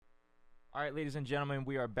All right, ladies and gentlemen,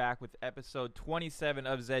 we are back with episode 27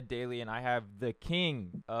 of Zed Daily, and I have the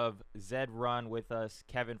king of Zed Run with us,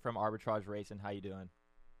 Kevin from Arbitrage Racing. How you doing?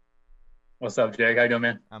 What's up, Jake? How you doing,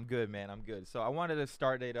 man? I'm good, man. I'm good. So I wanted to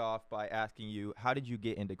start it off by asking you, how did you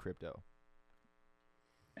get into crypto?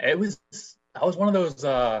 It was I was one of those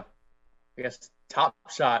I guess Top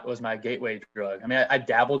Shot was my gateway drug. I mean, I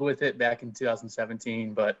dabbled with it back in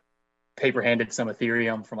 2017, but paper handed some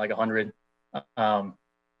Ethereum from like 100. Um,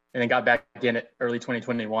 and then got back in it early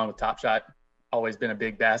 2021 with Top Shot. Always been a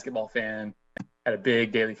big basketball fan, had a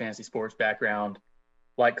big daily fantasy sports background,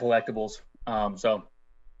 like collectibles. So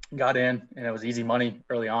got in and it was easy money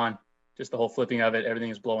early on. Just the whole flipping of it, everything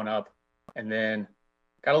was blowing up. And then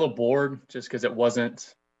got a little bored just because it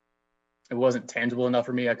wasn't tangible enough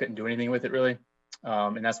for me. I couldn't do anything with it really.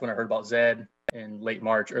 And that's when I heard about Zed in late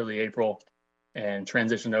March, early April, and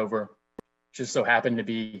transitioned over. Just so happened to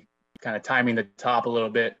be kind of timing the top a little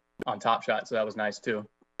bit on Top Shot, so that was nice too.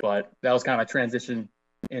 But that was kind of my transition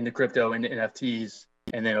into crypto, into NFTs,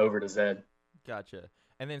 and then over to Zed. Gotcha.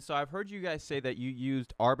 And then, so I've heard you guys say that you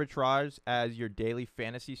used arbitrage as your daily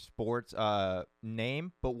fantasy sports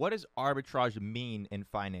name, but what does arbitrage mean in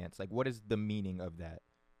finance? Like, what is the meaning of that?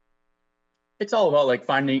 It's all about like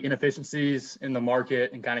finding inefficiencies in the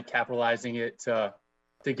market and kind of capitalizing it to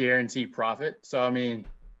guarantee profit. So I mean,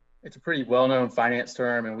 it's a pretty well-known finance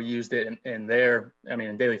term, and we used it in there. I mean,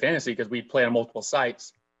 in daily fantasy because we play on multiple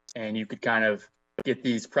sites, and you could kind of get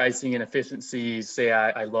these pricing inefficiencies. Say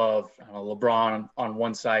I love I don't know, LeBron on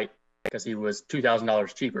one site because he was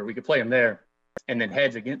 $2,000 cheaper. We could play him there, and then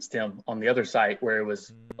hedge against him on the other site where it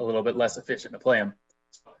was a little bit less efficient to play him.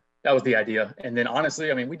 That was the idea. And then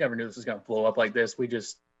honestly, I mean, we never knew this was going to blow up like this. We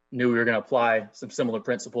just knew we were going to apply some similar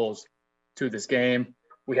principles to this game.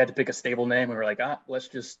 We had to pick a stable name. We were like, let's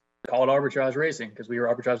just call it Arbitrage Racing because we were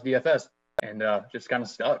Arbitrage DFS, and just kind of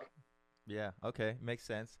stuck. Yeah, okay, makes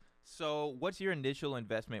sense. So, what's your initial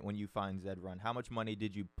investment when you find Zed Run? How much money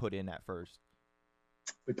did you put in at first?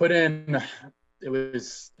 We put in, it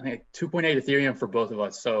was, I think, 2.8 Ethereum for both of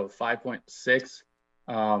us, so 5.6.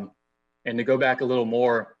 Um, and to go back a little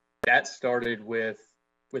more, that started with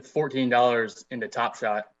 $14 into Top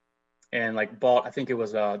Shot, and like bought, I think it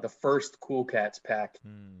was the first Cool Cats pack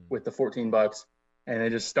Hmm. with the $14, and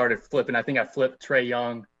it just started flipping. I think I flipped Trey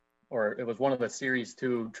Young, or it was one of the Series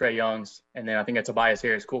Two Trey Youngs, and then I think it's Tobias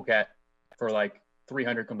Harris Cool Cat for like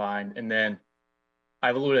 300 combined. And then I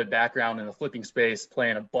have a little bit of background in the flipping space,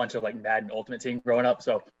 playing a bunch of like Madden Ultimate Team growing up.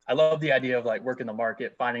 So I love the idea of like working the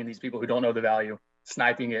market, finding these people who don't know the value,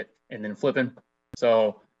 sniping it, and then flipping.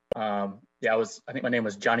 So yeah, I think my name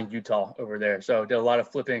was Johnny Utah over there. So did a lot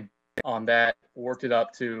of flipping on that, worked it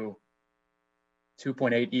up to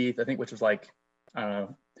 2.8 ETH, I think, which was like, I don't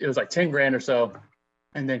know, it was like 10 grand or so,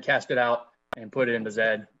 and then cashed it out and put it into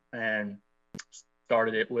Zed and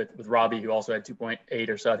started it with Robbie, who also had 2.8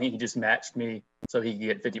 or so. I think he just matched me so he could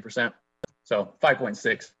get 50%. So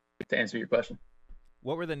 5.6 to answer your question.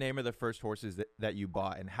 What were the name of the first horses that you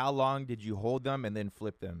bought, and how long did you hold them and then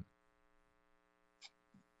flip them?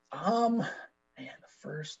 Man, the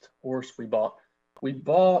first horse we bought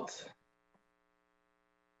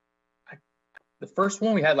the first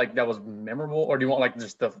one we had like that was memorable, or do you want like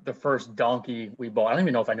just the first donkey we bought? I don't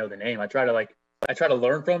even know if I know the name. I try to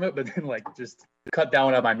learn from it, but then like just cut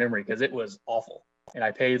down on my memory because it was awful. And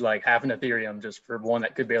I paid like half an Ethereum just for one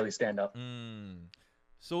that could barely stand up. Mm.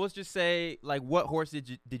 So let's just say, like, what horse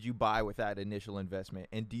did you buy with that initial investment,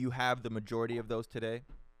 and do you have the majority of those today?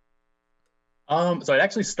 So I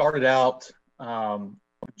actually started out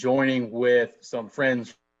joining with some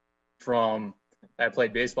friends from that I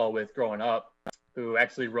played baseball with growing up, who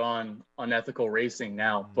actually run unethical racing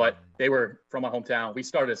now, but Mm. they were from my hometown. We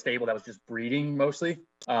started a stable that was just breeding mostly.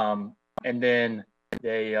 And then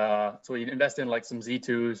so we invested in like some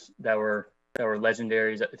Z2s that were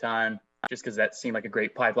legendaries at the time, just because that seemed like a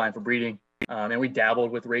great pipeline for breeding. And we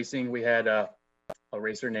dabbled with racing. We had a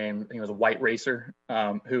racer named, I think it was a white racer,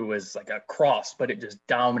 who was like a cross, but it just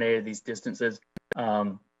dominated these distances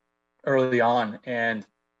um, early on. And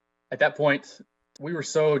at that point, we were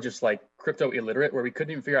so just like crypto illiterate where we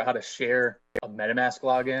couldn't even figure out how to share a MetaMask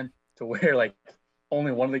login to where like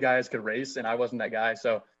only one of the guys could race, and I wasn't that guy.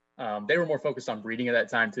 So they were more focused on breeding at that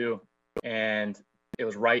time too. And it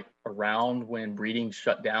was right around when breeding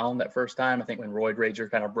shut down that first time. I think when Roid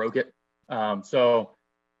Rager kind of broke it. So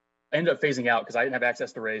I ended up phasing out because I didn't have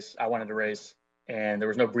access to race. I wanted to race, and there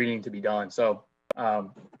was no breeding to be done. So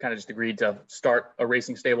kind of just agreed to start a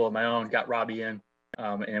racing stable of my own. Got Robbie in,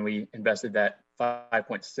 and we invested that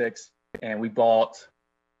 5.6, and we bought.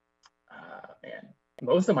 Man,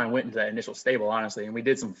 most of mine went into that initial stable, honestly, and we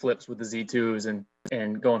did some flips with the Z2s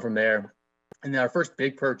and going from there. And then our first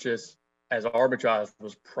big purchase as arbitrage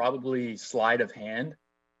was probably Sleight of Hand.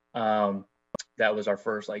 Um, that was our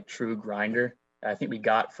first like true grinder. I think we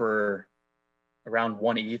got for around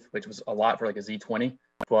 1 ETH, which was a lot for like a Z20,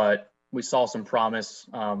 but we saw some promise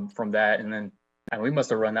from that. And then we must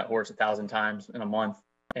have run that horse 1,000 times in a month,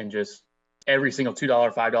 and just every single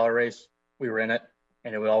 $2, $5 race, we were in it,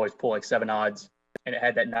 and it would always pull like 7 odds, and it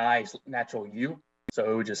had that nice natural U. So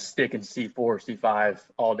it would just stick in C4, C5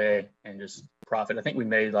 all day and just profit. I think we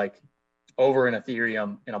made like over in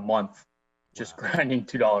Ethereum in a month just grinding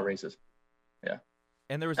 $2 races. Yeah.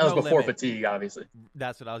 And there was That was no before limit. fatigue, obviously.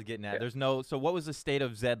 That's what I was getting at. Yeah. There's no. So what was the state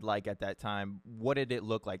of Zed like at that time? What did it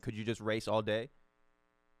look like? Could you just race all day?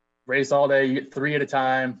 Race all day. You get 3 at a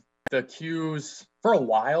time. The queues for a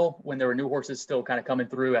while, when there were new horses still kind of coming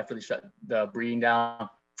through after they shut the breeding down,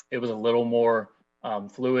 it was a little more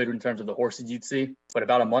fluid in terms of the horses you'd see. But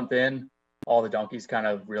about a month in, all the donkeys kind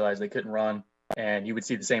of realized they couldn't run, and you would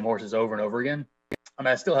see the same horses over and over again. I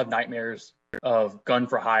mean, I still have nightmares of gun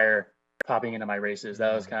for hire popping into my races.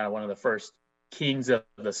 That was kind of one of the first kings of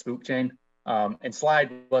the spook chain. And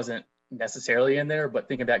Slide wasn't necessarily in there, but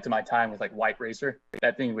thinking back to my time with like White Racer,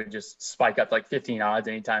 that thing would just spike up to like 15 odds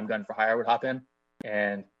anytime gun for hire would hop in.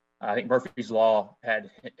 And I think Murphy's Law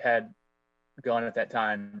had gun at that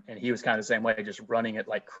time, and he was kind of the same way, just running it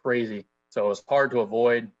like crazy. So it was hard to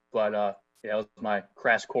avoid, but yeah, it was my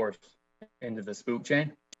crash course into the spook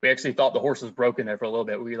chain. We actually thought the horse was broken there for a little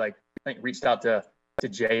bit. We like, I think, reached out to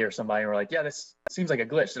Jay or somebody, and we're like, yeah, this seems like a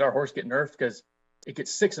glitch. Did our horse get nerfed? Because it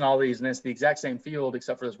gets 6 in all these, and it's the exact same field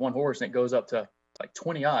except for this one horse, and it goes up to like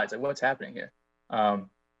 20 odds. Like, what's happening here?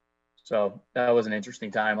 So that was an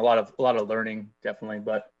interesting time. A lot of learning, definitely,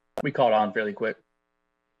 but we caught on fairly quick.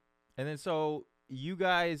 And then so you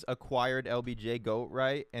guys acquired LBJ Goat,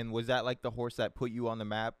 right? And was that like the horse that put you on the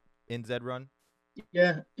map in Zed Run?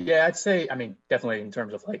 Yeah, I'd say, I mean, definitely in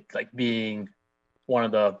terms of like being one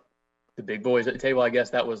of the big boys at the table, I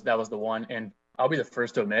guess that was the one. And I'll be the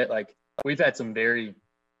first to admit, like, we've had some very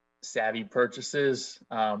savvy purchases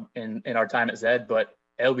in our time at Zed, but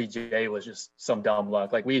LBJ was just some dumb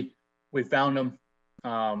luck. Like we found them.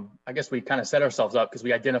 I guess we kind of set ourselves up because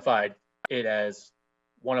we identified it as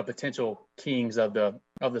one of potential kings of the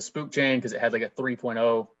spook chain because it had like a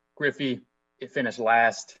 3.0 Griffey. It finished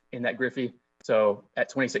last in that Griffey, so at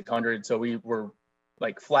 2,600. So we were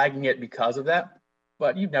like flagging it because of that.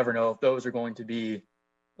 But you never know if those are going to be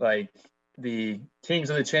like the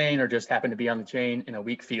kings of the chain or just happen to be on the chain in a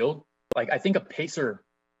weak field. Like I think a pacer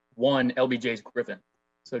won LBJ's Griffin.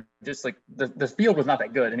 So just like the field was not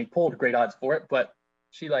that good, and he pulled great odds for it, but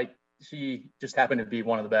she just happened to be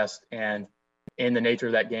one of the best. And in the nature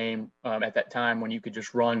of that game at that time, when you could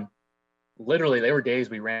just run, literally there were days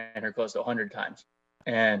we ran her close to 100 times,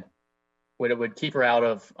 and it would keep her out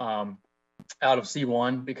of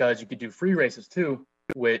C1 because you could do free races too,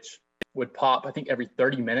 which would pop, I think, every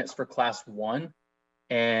 30 minutes for class 1.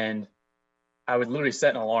 And I would literally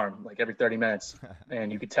set an alarm like every 30 minutes,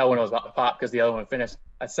 and you could tell when it was about to pop because the other one finished.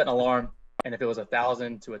 I'd set an alarm, and if it was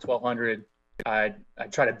 1,000 to a 1,200, I'd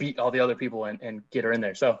try to beat all the other people and get her in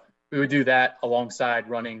there. So we would do that alongside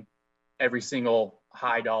running every single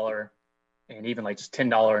high dollar and even like just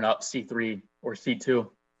 $10 and up C3 or C2.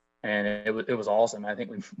 And it was awesome. I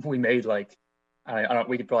think we made like,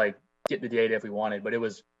 we could probably get the data if we wanted, but it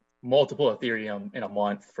was multiple Ethereum in a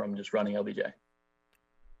month from just running LBJ.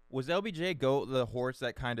 Was LBJ Goat the horse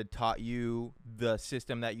that kind of taught you the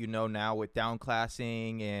system that you know now with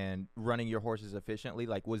downclassing and running your horses efficiently?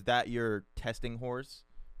 Like, was that your testing horse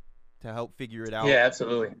to help figure it out? Yeah,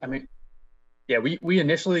 absolutely. I mean, yeah, we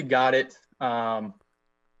initially got it. I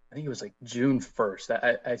think it was like June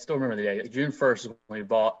 1st. I still remember the day. Like June 1st is when we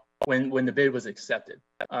bought, when the bid was accepted.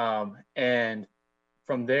 And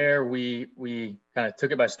from there, we kind of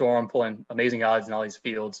took it by storm, pulling amazing odds in all these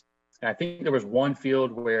fields. And I think there was one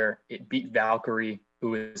field where it beat Valkyrie, who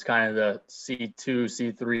was kind of the C2,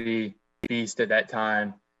 C3 beast at that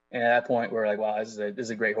time. And at that point, we were like, wow, this is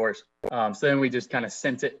a great horse. So then we just kind of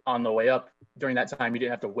sent it on the way up. During that time, you didn't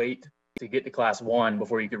have to wait to get to class 1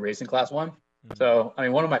 before you could race in class 1. Mm-hmm. So, I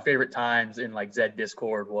mean, one of my favorite times in like Zed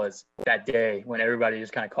Discord was that day when everybody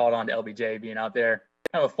just kind of called on to LBJ being out there.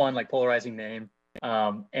 Kind of a fun, like polarizing name.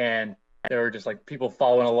 And there were just like people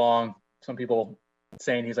following along. Some people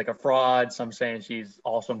saying he's like a fraud, some saying she's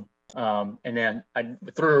awesome. And then I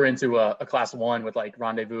threw her into a class 1 with like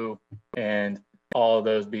Rendezvous and all of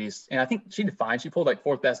those beasts. And I think she did fine. She pulled like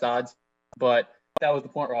 4th best odds, but that was the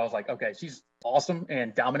point where I was like, okay, she's awesome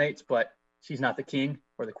and dominates, but she's not the king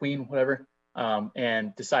or the queen, whatever.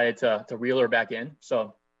 And decided to reel her back in.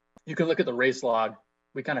 So you can look at the race log.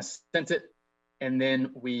 We kind of sent it And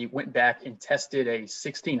then we went back and tested a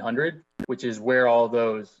 1600, which is where all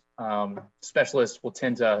those specialists will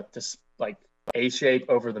tend to like A shape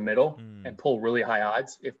over the middle and pull really high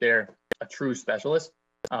odds if they're a true specialist.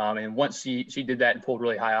 And once she did that and pulled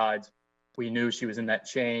really high odds, we knew she was in that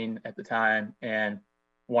chain at the time and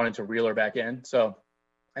wanted to reel her back in. So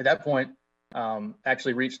at that point,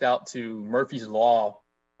 actually reached out to Murphy's Law,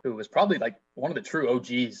 who was probably like one of the true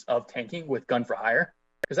OGs of tanking with Gun for Hire,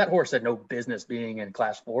 because that horse had no business being in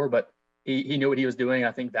class 4, but he knew what he was doing.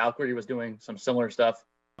 I think Valkyrie was doing some similar stuff.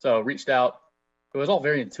 So reached out. It was all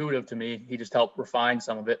very intuitive to me. He just helped refine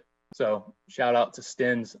some of it. So shout out to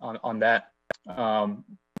Stins on that.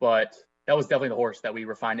 But that was definitely the horse that we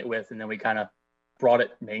refined it with. And then we kind of brought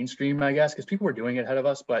it mainstream, I guess, because people were doing it ahead of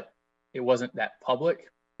us, but it wasn't that public.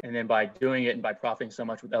 And then by doing it and by profiting so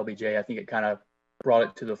much with LBJ, I think it kind of brought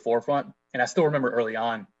it to the forefront. And I still remember early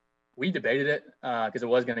on, we debated it because it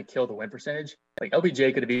was going to kill the win percentage. Like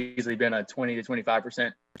LBJ could have easily been a 20 to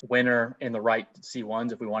 25% winner in the right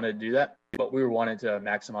C1s if we wanted to do that. But we wanted to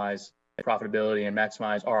maximize profitability and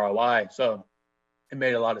maximize ROI. So it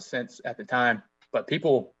made a lot of sense at the time. But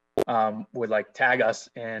people would like tag us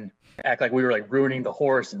and act like we were like ruining the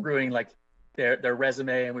horse and ruining like their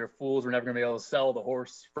resume, and we were fools. We're never going to be able to sell the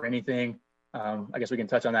horse for anything. I guess we can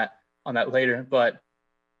touch on that later. But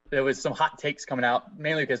there was some hot takes coming out,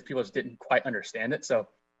 mainly because people just didn't quite understand it. So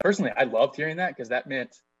personally, I loved hearing that because that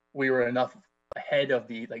meant we were enough ahead of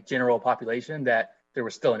the like general population that there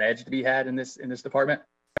was still an edge to be had in this department.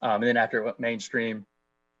 And then after it went mainstream,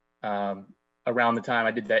 around the time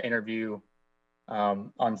I did that interview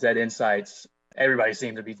on Zed Insights, everybody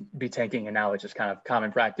seemed to be tanking, and now it's just kind of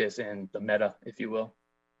common practice in the meta, if you will.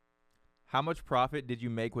 How much profit did you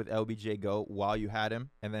make with LBJ Goat while you had him,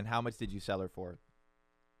 and then how much did you sell her for?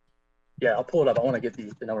 Yeah, I'll pull it up. I want to get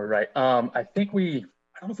the number right. I don't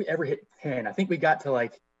know if we ever hit 10. I think we got to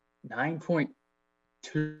like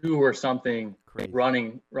 9.2 or something. Crazy.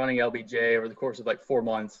 running LBJ over the course of like 4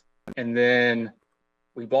 months. And then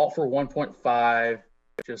we bought for 1.5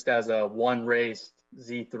 just as a one race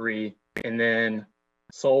Z3, and then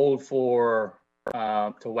sold for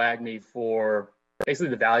to WAGMI for basically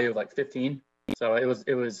the value of like 15. So it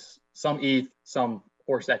was some ETH, some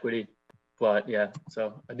horse equity. But yeah,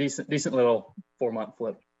 so a decent little 4-month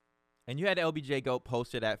flip. And you had LBJ Goat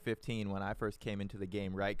posted at 15 when I first came into the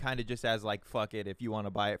game, right? Kind of just as like, fuck it, if you want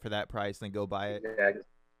to buy it for that price, then go buy it.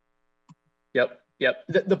 Yeah. Yep.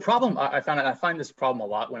 The problem I find this problem a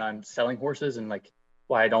lot when I'm selling horses, and like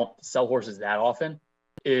why I don't sell horses that often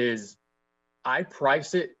is I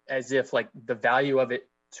price it as if like the value of it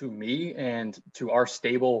to me and to our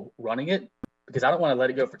stable running it, because I don't want to let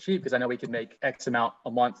it go for cheap because I know we can make X amount a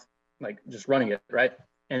month like just running it, right?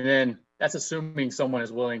 And then that's assuming someone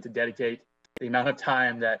is willing to dedicate the amount of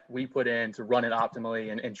time that we put in to run it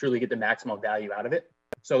optimally and truly get the maximum value out of it.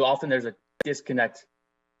 So often there's a disconnect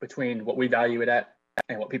between what we value it at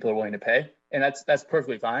and what people are willing to pay. And that's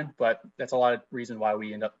perfectly fine, but that's a lot of reason why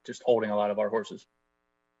we end up just holding a lot of our horses.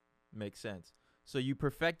 Makes sense. So you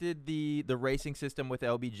perfected the racing system with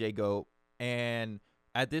LBJ Goat, and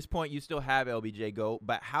at this point, you still have LBJ Goat,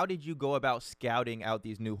 but how did you go about scouting out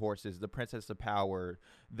these new horses, the Princess of Power,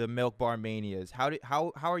 the Milk Bar Manias?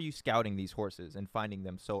 How are you scouting these horses and finding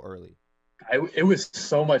them so early? It was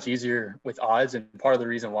so much easier with odds, and part of the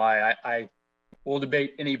reason why I will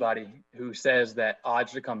debate anybody who says that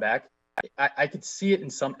odds should come back. I could see it in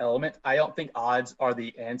some element. I don't think odds are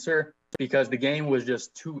the answer because the game was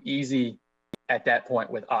just too easy at that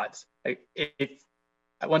point with odds.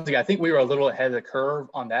 Once again, I think we were a little ahead of the curve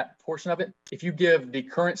on that portion of it. If you give the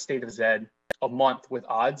current state of Zed a month with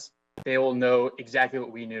odds, they will know exactly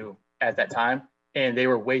what we knew at that time. And they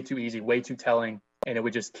were way too easy, way too telling, and it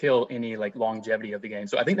would just kill any like longevity of the game.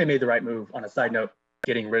 So I think they made the right move on a side note,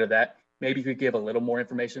 getting rid of that. Maybe you could give a little more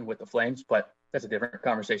information with the flames, but that's a different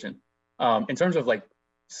conversation. In terms of like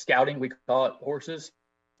scouting, we call it horses.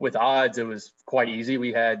 With odds, it was quite easy.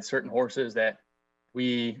 We had certain horses that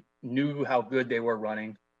we knew how good they were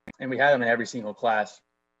running, and we had them in every single class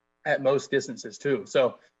at most distances too.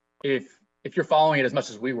 So if you're following it as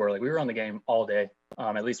much as we were, like we were on the game all day,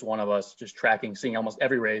 at least one of us just tracking, seeing almost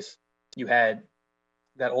every race. You had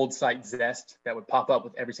that old site Zest that would pop up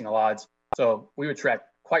with every single odds. So we would track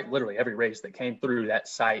quite literally every race that came through that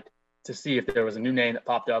site to see if there was a new name that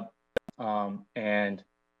popped up. And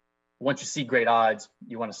once you see great odds,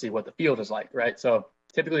 you want to see what the field is like, right? So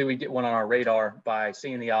typically we get one on our radar by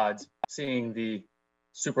seeing the odds, seeing the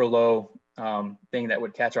super low thing that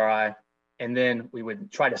would catch our eye, and then we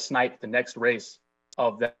would try to snipe the next race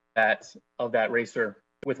of that racer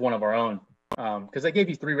with one of our own, because they gave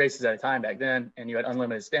you 3 races at a time back then, and you had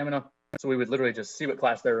unlimited stamina. So we would literally just see what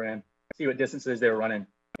class they were in, see what distances they were running,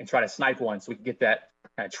 and try to snipe one so we could get that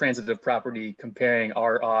kind of transitive property comparing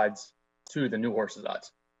our odds to the new horse's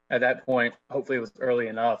odds. At that point, hopefully it was early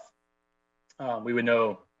enough, we would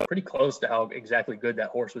know pretty close to how exactly good that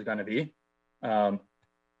horse was going to be. And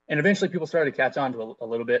eventually people started to catch on to a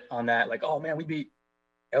little bit on that. Like, oh man, we beat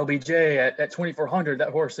LBJ at 2,400. That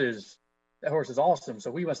horse is awesome.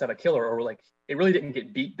 So we must have a killer. Or like, it really didn't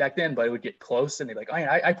get beat back then, but it would get close. And they'd be like, oh,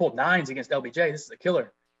 I pulled 9s against LBJ. This is a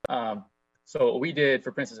killer. So what we did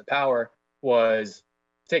for Princess of Power was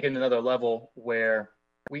take it another level where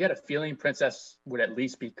we had a feeling Princess would at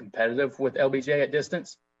least be competitive with LBJ at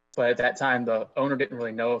distance. But at that time, the owner didn't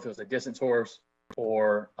really know if it was a distance horse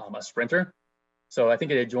or a sprinter. So I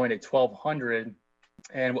think it had joined at 1,200.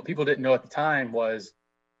 And what people didn't know at the time was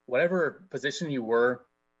whatever position you were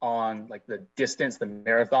on, like the distance, the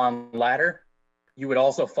marathon ladder, you would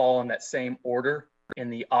also fall in that same order in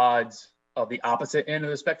the odds of the opposite end of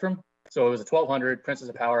the spectrum. So it was a 1,200. Princess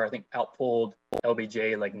of Power, I think, outpulled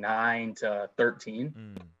LBJ like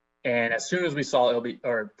 9-13. And as soon as we saw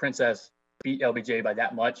Princess beat LBJ by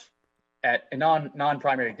that much at a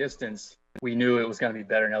non-primary distance, we knew it was going to be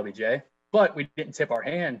better than LBJ. But we didn't tip our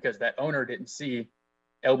hand because that owner didn't see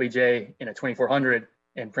LBJ in a 2,400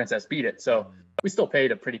 and Princess beat it. So we still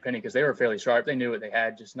paid a pretty penny because they were fairly sharp. They knew what they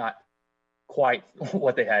had, just not quite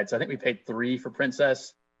what they had. So I think we paid 3 for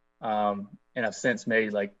Princess, and I've since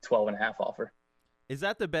made like 12.5 offer. Is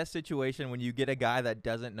that the best situation when you get a guy that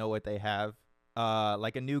doesn't know what they have?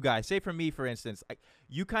 Like a new guy, say for me, for instance,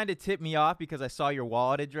 you kind of tipped me off because I saw your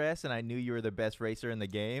wallet address and I knew you were the best racer in the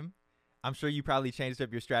game. I'm sure you probably changed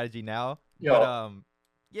up your strategy now, but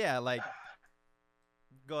yeah, like,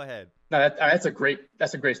 go ahead. No, that's a great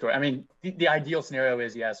story. I mean, the ideal scenario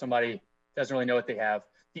is, yeah, somebody doesn't really know what they have.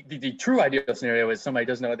 The true ideal scenario is somebody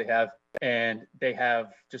doesn't know what they have and they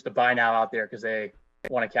have just a buy now out there because they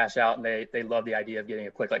want to cash out and they love the idea of getting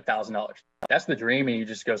a quick like $1,000. That's the dream, and you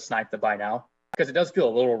just go snipe the buy now, because it does feel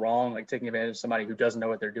a little wrong, like taking advantage of somebody who doesn't know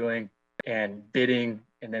what they're doing and bidding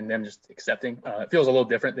and then them just accepting. It feels a little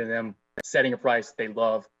different than them setting a price they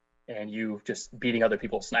love and you just beating other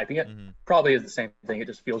people sniping it. Probably is the same thing. It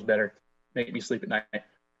just feels better, make me sleep at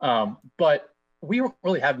night. But we don't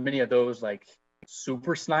really have many of those like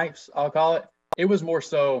super snipes, I'll call it. It was more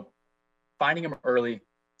so finding them early,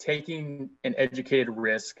 taking an educated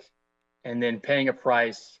risk, and then paying a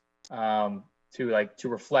price to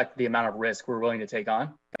reflect the amount of risk we're willing to take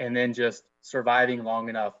on, and then just surviving long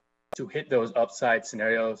enough to hit those upside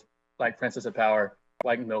scenarios like Princess of Power,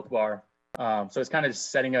 like Milk Bar. So it's kind of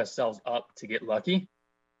just setting ourselves up to get lucky.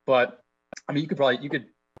 But I mean, you could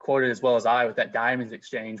quote it as well as I with that Diamonds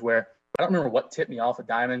exchange, where I don't remember what tipped me off with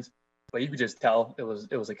Diamonds, but you could just tell it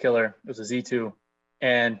was a killer. It was a Z2,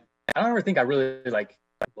 and I don't ever think I really like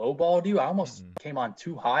lowballed you. I almost came on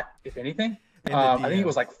too hot, if anything. I think it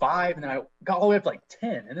was like 5, and then I got all the way up to like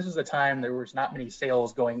 10. And this was the time there was not many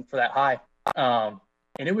sales going for that high.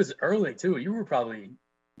 And it was early too. You were probably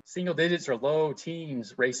single digits or low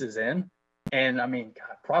teens races in. And I mean,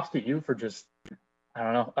 God, props to you for just, I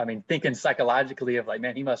don't know. I mean, thinking psychologically of like,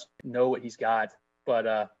 man, he must know what he's got.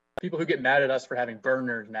 But people who get mad at us for having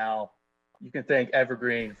burners now, you can thank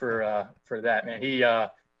Evergreen for that, man. He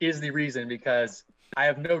is the reason, because I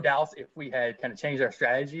have no doubts if we had kind of changed our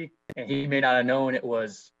strategy and he may not have known it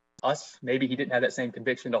was us, maybe he didn't have that same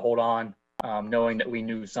conviction to hold on, knowing that we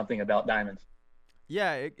knew something about Diamonds.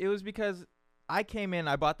 Yeah, it was because I came in,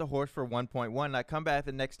 I bought the horse for 1.1, and I come back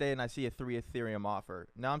the next day and I see a 3 Ethereum offer.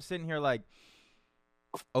 Now I'm sitting here like,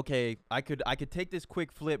 okay, I could take this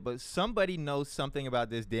quick flip, but somebody knows something about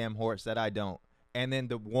this damn horse that I don't. And then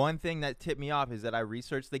the one thing that tipped me off is that I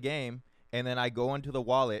researched the game, and then I go into the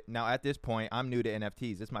wallet. Now at this point, I'm new to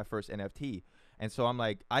NFTs. This is my first NFT. And so I'm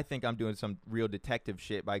like, I think I'm doing some real detective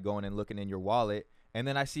shit by going and looking in your wallet. And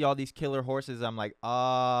then I see all these killer horses. I'm like,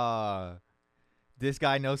 this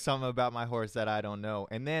guy knows something about my horse that I don't know.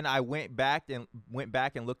 And then I went back and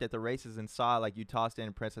looked at the races and saw like you tossed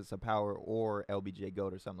in Princess of Power or LBJ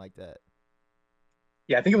Goat or something like that.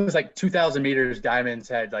 Yeah, I think it was like 2,000 meters. Diamonds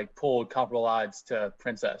had like pulled comparable odds to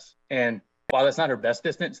Princess. And while that's not her best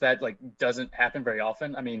distance, that like doesn't happen very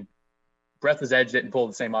often. I mean, Breathless Edge didn't pull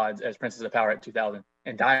the same odds as Princess of Power at 2,000,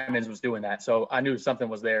 and Diamonds was doing that. So I knew something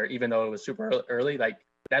was there, even though it was super early. Like,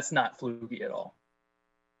 that's not fluky at all.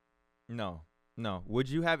 No. Would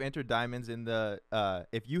you have entered Diamonds in the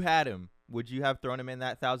if you had him, would you have thrown him in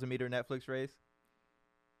that 1,000-meter Netflix race?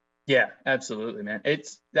 Yeah, absolutely, man.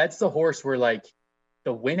 That's the horse where like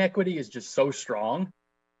the win equity is just so strong.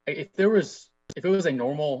 If it was a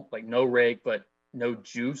normal, like no rake but no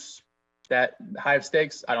juice, that high of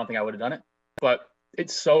stakes, I don't think I would have done it. But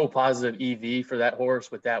it's so positive EV for that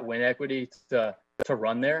horse with that win equity to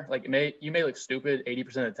run there. Like you may look stupid 80%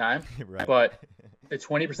 of the time, Right. but the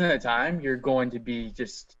 20% of the time you're going to be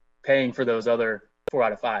just paying for those other 4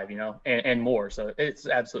 out of 5, and more. So it's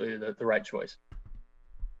absolutely the right choice.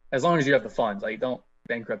 As long as you have the funds, like don't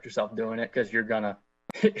bankrupt yourself doing it because you're gonna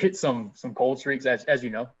hit some cold streaks as you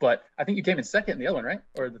know. But I think you came in second in the other one, right?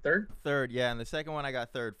 Or the third? Third, yeah, and the second one I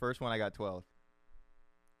got third. First one I got 12th.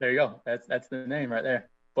 There you go. That's the name right there.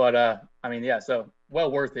 But I mean, yeah, so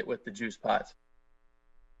well worth it with the juice pots.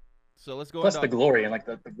 So let's go Plus into. the glory and like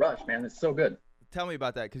the rush, man. It's so good. Tell me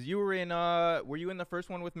about that, because you were in. Were you in the first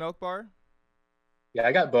one with Milk Bar? Yeah,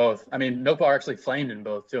 I got both. I mean, Nopa actually flamed in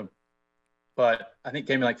both too, but I think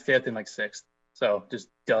came in like fifth and like sixth. So just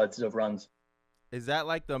duds of runs. Is that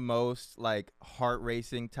like the most like heart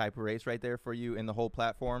racing type of race right there for you in the whole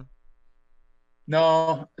platform?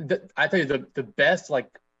 No, I tell you the best, like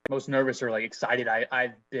most nervous or like excited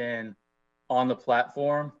I've been on the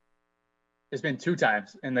platform. It's been 2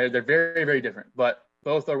 times, and they're very very different, but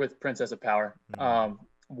both are with Princess of Power.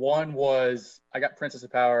 One was I got Princess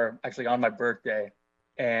of Power actually on my birthday,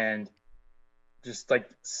 and just like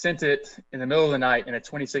sent it in the middle of the night in a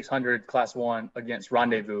 2600 class 1 against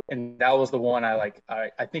Rendezvous, and that was the one I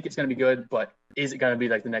think it's going to be good, but is it going to be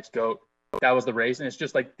like the next goat? That was the race, and it's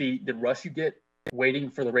just like the rush you get waiting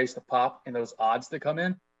for the race to pop and those odds to come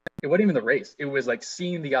in. It wasn't even the race, it was like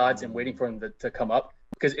seeing the odds and waiting for them to come up,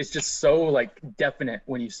 because it's just so like definite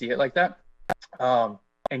when you see it like that.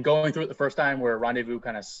 And going through it the first time where Rendezvous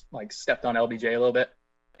kind of like stepped on LBJ a little bit,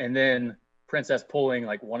 and then Princess pulling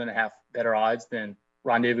like 1.5 better odds than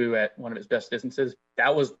Rendezvous at one of its best distances.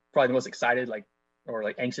 That was probably the most excited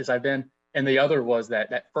or anxious I've been. And the other was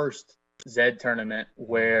that first Zed tournament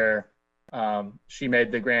where she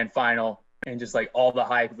made the grand final, and just like all the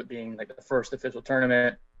hype of it being like the first official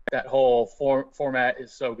tournament. That whole format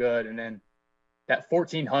is so good. And then that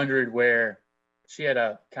 1400 where she had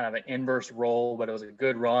a kind of an inverse roll, but it was a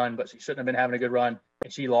good run, but she shouldn't have been having a good run.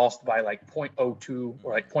 And she lost by like 0.02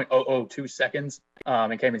 or like 0.002 seconds,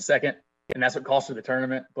 and came in second. And that's what cost her the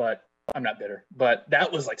tournament. But I'm not bitter. But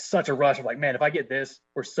that was like such a rush of like, man, if I get this,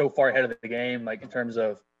 we're so far ahead of the game, like in terms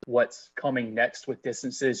of what's coming next with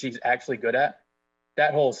distances she's actually good at.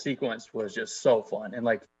 That whole sequence was just so fun. And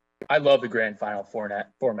like, I love the grand final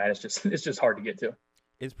format. It's just hard to get to.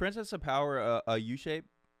 Is Princess of Power a U shape?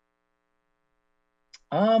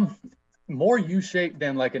 More U-shaped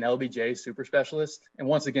than like an LBJ super specialist. And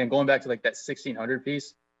once again, going back to like that 1600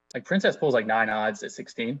 piece, like Princess pulls like 9 odds at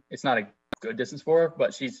 16. It's not a good distance for her,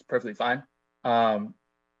 but she's perfectly fine.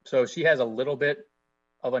 So she has a little bit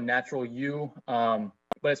of a natural U, but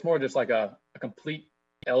it's more just like a complete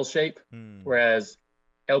L shape, whereas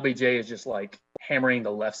LBJ is just like hammering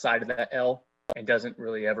the left side of that L and doesn't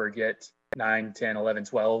really ever get 9, 10, 11,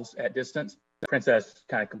 12s at distance. Princess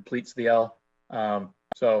kind of completes the L.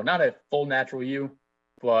 So not a full natural U,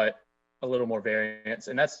 but a little more variance.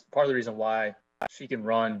 And that's part of the reason why she can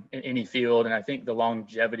run in any field. And I think the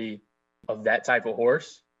longevity of that type of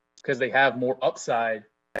horse, because they have more upside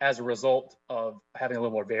as a result of having a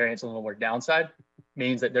little more variance, a little more downside,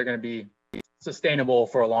 means that they're going to be sustainable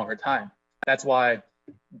for a longer time. That's why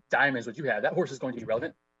Diamond's what you have. That horse is going to be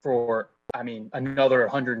relevant for, I mean, another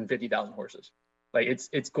 150,000 horses. Like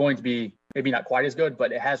it's going to be maybe not quite as good,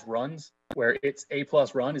 but it has runs where its A+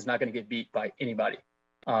 run is not going to get beat by anybody.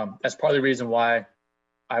 That's part of the reason why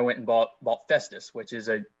I went and bought Festus, which is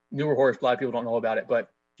a newer horse. A lot of people don't know about it, but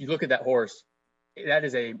if you look at that horse, that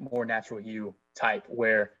is a more natural U type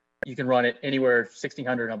where you can run it anywhere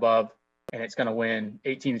 1600 and above, and it's going to win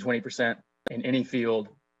 18 to 20% in any field,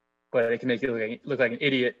 but it can make you look like an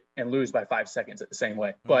idiot and lose by 5 seconds at the same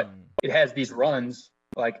way. But it has these runs.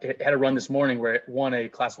 Like it had a run this morning where it won a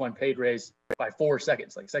class 1 paid race by 4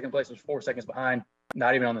 seconds. Like second place was 4 seconds behind,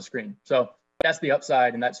 not even on the screen. So that's the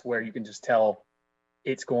upside, and that's where you can just tell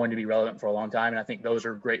it's going to be relevant for a long time. And I think those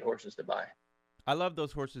are great horses to buy. I love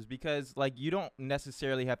those horses because like you don't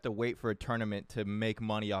necessarily have to wait for a tournament to make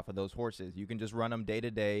money off of those horses. You can just run them day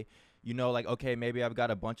to day. You know, like, okay, maybe I've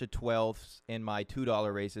got a bunch of 12s in my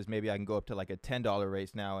 $2 races. Maybe I can go up to like a $10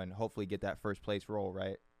 race now and hopefully get that first place roll,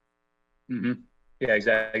 right? Mm-hmm. Yeah,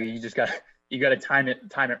 exactly. You just gotta time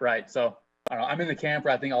it right. So I don't know, I'm in the camp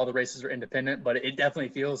where I think all the races are independent, but it definitely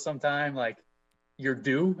feels sometimes like you're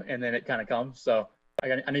due and then it kind of comes. So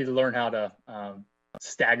I need to learn how to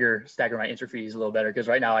stagger my entry fees a little better, because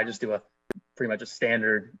right now I just do pretty much a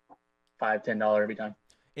standard $5-10 every time.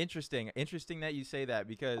 Interesting that you say that,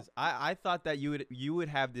 because I thought that you would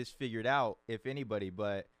have this figured out if anybody,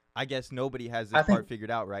 but I guess nobody has this I part think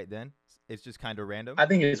figured out, right? Then it's just kind of random. I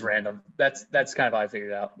think it's random. That's kind of how I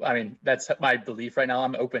figured it out. I mean, that's my belief right now.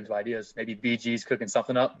 I'm open to ideas. Maybe BG's cooking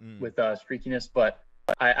something up Mm. with streakiness, but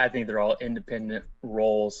I think they're all independent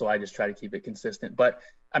roles. So I just try to keep it consistent. But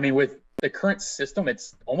I mean, with the current system,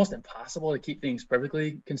 it's almost impossible to keep things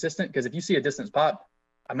perfectly consistent because if you see a distance pop,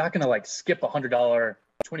 I'm not gonna like skip $100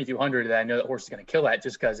 2200 that I know that horse is gonna kill at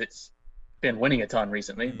just because it's been winning a ton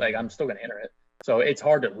recently. Like Mm. I'm still gonna enter it. So it's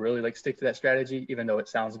hard to really like stick to that strategy, even though it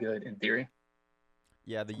sounds good in theory.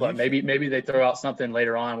 Yeah, the But usual. maybe they throw out something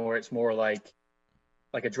later on where it's more like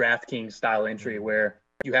a DraftKings style entry Mm. where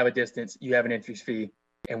you have a distance, you have an entry fee,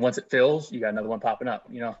 and once it fills, you got another one popping up.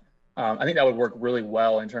 I think that would work really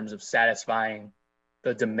well in terms of satisfying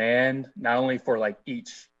the demand not only for like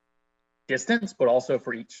each distance but also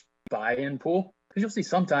for each buy-in pool. Because you'll see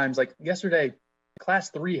sometimes like yesterday, Class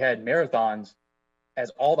 3 had marathons as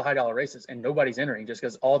all the high dollar races, and nobody's entering just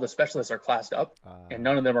because all the specialists are classed up and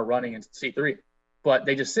none of them are running in C3. But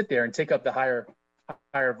they just sit there and take up the higher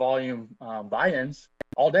volume buy-ins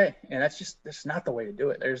all day, and that's not the way to do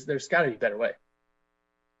it. There's got to be a better way.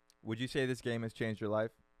 Would you say this game has changed your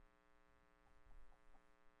life?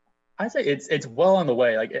 I'd say it's well on the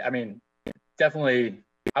way. Like I mean, definitely,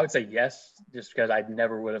 I would say yes, just because I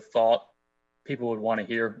never would have thought people would want to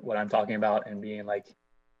hear what I'm talking about and being like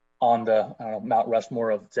on the I don't know, Mount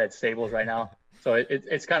Rushmore of Zed stables right now. So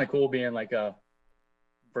it's kind of cool being like a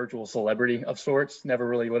virtual celebrity of sorts. Never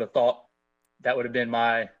really would have thought that would have been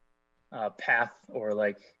my path or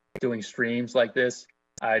like doing streams like this.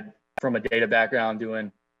 I from a data background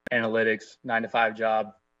doing analytics, 9 to 5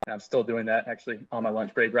 job, and I'm still doing that actually on my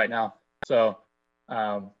lunch break right now. So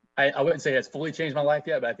I wouldn't say it's fully changed my life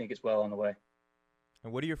yet, but I think it's well on the way.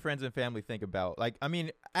 And what do your friends and family think about? Like, I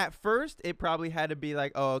mean, at first it probably had to be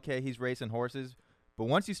like, oh, okay, he's racing horses. But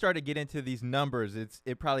once you start to get into these numbers,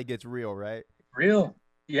 it probably gets real, right? Real.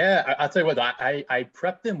 Yeah, I'll tell you what, I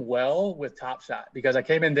prepped them well with Top Shot because I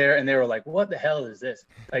came in there and they were like, what the hell is this?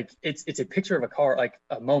 Like, it's a picture of a car, like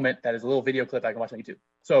a moment that is a little video clip I can watch on YouTube.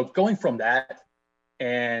 So going from that,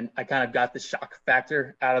 and I kind of got the shock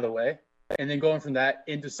factor out of the way. And then going from that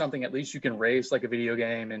into something at least you can race like a video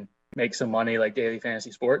game and make some money like daily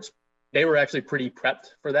fantasy sports. They were actually pretty prepped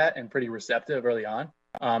for that and pretty receptive early on.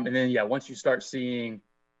 And then, yeah, once you start seeing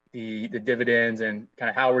the dividends and kind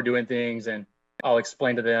of how we're doing things and I'll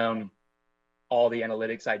explain to them all the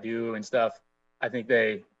analytics I do and stuff. I think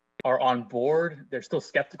they are on board. They're still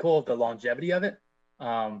skeptical of the longevity of it,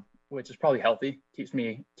 which is probably healthy. Keeps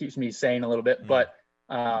me sane a little bit, Mm. but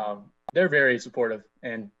they're very supportive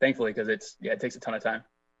and thankfully because it takes a ton of time.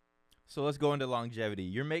 So let's go into longevity.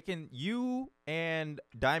 You're making you and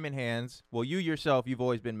Diamond Hands. Well, you yourself, you've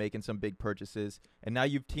always been making some big purchases, and now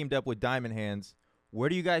you've teamed up with Diamond Hands. Where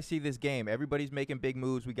do you guys see this game? Everybody's making big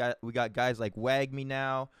moves. We got guys like Wag Me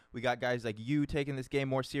now. We got guys like you taking this game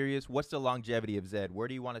more serious. What's the longevity of Zed? Where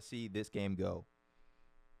do you want to see this game go?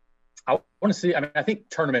 I want to see. I mean, I think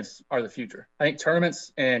tournaments are the future. I think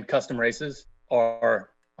tournaments and custom races are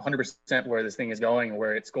 100% where this thing is going,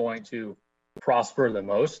 where it's going to prosper the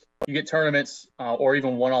most. You get tournaments or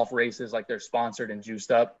even one-off races like they're sponsored and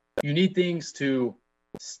juiced up. You need things to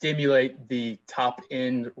stimulate the top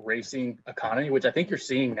end racing economy, which I think you're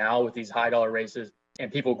seeing now with these high dollar races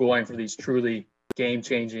and people going for these truly game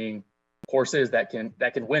changing horses that can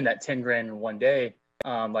win that 10 grand in one day,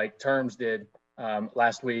 like Terms did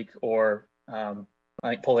last week, or I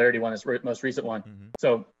think Polarity won this most recent one. Mm-hmm.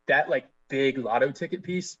 So that like big lotto ticket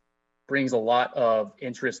piece brings a lot of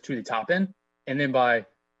interest to the top end. And then by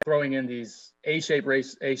throwing in these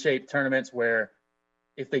A-shape tournaments where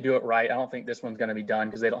if they do it right, I don't think this one's going to be done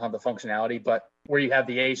because they don't have the functionality, but where you have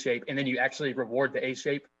the A shape and then you actually reward the A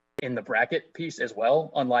shape in the bracket piece as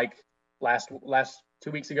well, unlike last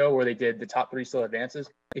 2 weeks ago where they did the top 3 still advances.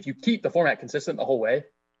 If you keep the format consistent the whole way,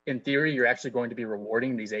 in theory, you're actually going to be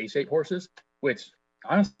rewarding these A-shape horses, which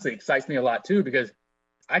honestly excites me a lot too, because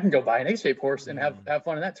I can go buy an A-shape horse and have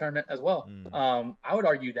fun in that tournament as well. I would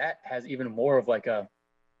argue that has even more of like a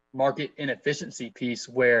market inefficiency piece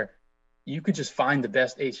where you could just find the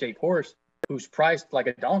best A-shaped horse who's priced like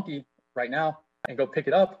a donkey right now and go pick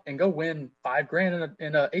it up and go win 5 grand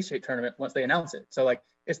in a A-shaped tournament once they announce it. So like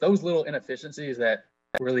it's those little inefficiencies that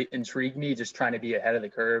really intrigue me, just trying to be ahead of the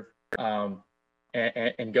curve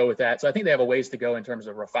and go with that. So I think they have a ways to go in terms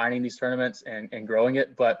of refining these tournaments and growing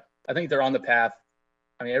it, but I think they're on the path.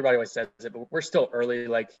 I mean, everybody always says it, but we're still early.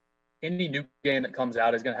 Like any new game that comes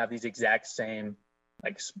out is going to have these exact same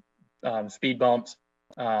like speed bumps.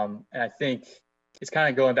 And I think it's kind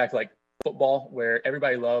of going back to like football where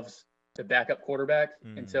everybody loves the backup quarterback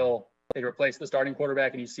until they replace the starting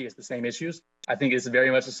quarterback and you see it's the same issues. I think it's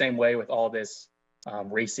very much the same way with all this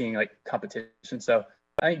racing like competition. So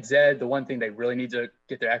I think Zed, the one thing they really need to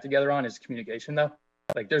get their act together on is communication, though.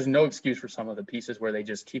 Like, there's no excuse for some of the pieces where they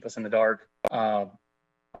just keep us in the dark. I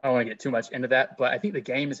don't want to get too much into that, but I think the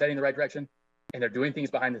game is heading in the right direction, and they're doing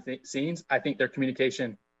things behind the scenes. I think their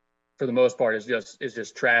communication, for the most part, is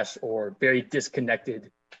just trash or very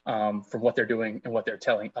disconnected from what they're doing and what they're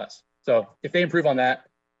telling us. So if they improve on that,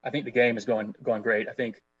 I think the game is going great. I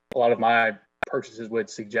think a lot of my purchases would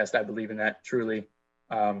suggest I believe in that truly.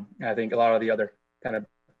 I think a lot of the other kind of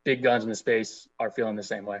big guns in the space are feeling the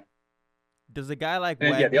same way. Does a guy like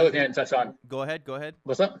And yeah, the other thing to touch on. Go ahead.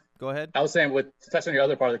 What's up? Go ahead. I was saying, to touch on your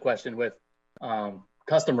other part of the question with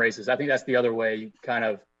custom races, I think that's the other way you kind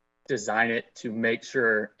of design it to make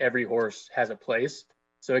sure every horse has a place.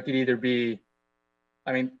 So it could either be,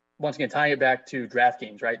 I mean, once again, tying it back to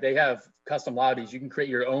DraftKings, right? They have custom lobbies. You can create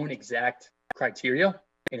your own exact criteria.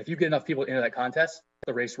 And if you get enough people into that contest,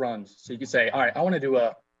 the race runs. So you can say, all right, I want to do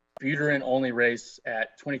a Buterin only race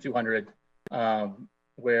at 2,200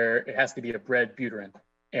 where it has to be a bred Buterin.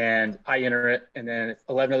 And I enter it. And then if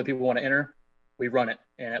 11 other people want to enter, we run it.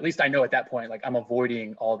 And at least I know at that point, like, I'm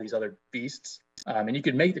avoiding all these other beasts. And you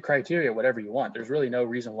can make the criteria whatever you want. There's really no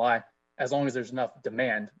reason why, as long as there's enough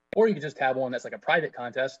demand. Or you could just have one that's like a private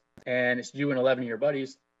contest, and it's you and 11 of your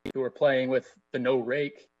buddies who are playing with the no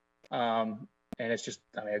rake. And it's just,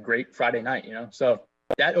 I mean, a great Friday night, you know? So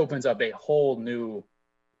that opens up a whole new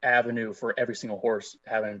avenue for every single horse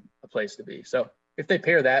having a place to be. So if they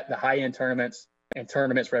pair that, the high-end tournaments and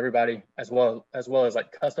tournaments for everybody, as well as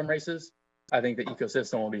like custom races, I think the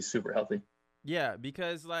ecosystem will be super healthy. Yeah,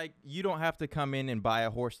 because, like, you don't have to come in and buy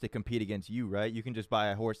a horse to compete against you, right? You can just buy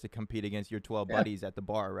a horse to compete against your 12 buddies at the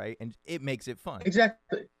bar, right? And it makes it fun.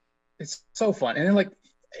 Exactly. It's so fun. And then, like,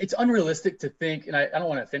 it's unrealistic to think, and I don't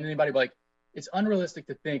want to offend anybody, but, like, it's unrealistic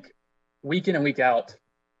to think week in and week out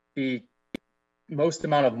the most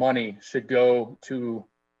amount of money should go to,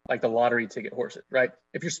 like, the lottery ticket horses, right?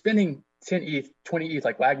 If you're spending 10 ETH, 20 ETH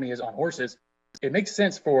like WAGMI is on horses, it makes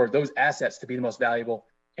sense for those assets to be the most valuable,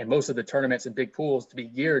 and most of the tournaments and big pools to be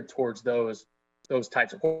geared towards those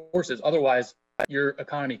types of horses. Otherwise, your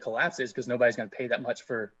economy collapses because nobody's going to pay that much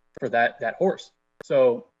for that horse.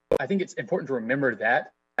 So I think it's important to remember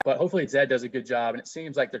that. But hopefully Zed does a good job, and it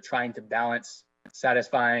seems like they're trying to balance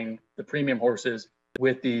satisfying the premium horses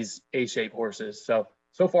with these A-shaped horses. So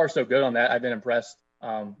far, so good on that. I've been impressed.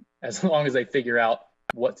 As long as they figure out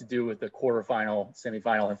what to do with the quarterfinal,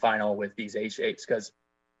 semifinal, and final with these A-shapes, because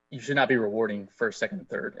you should not be rewarding first, second, and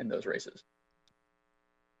third in those races.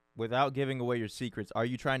 Without giving away your secrets, are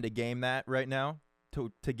you trying to game that right now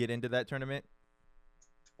to get into that tournament?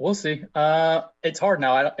 We'll see. It's hard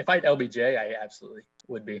now. If I had LBJ, I absolutely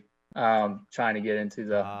would be trying to get into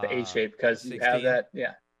the A shape, because you have that.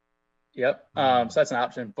 Yeah. Yep. So that's an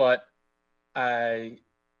option, but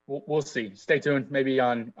we'll see. Stay tuned. Maybe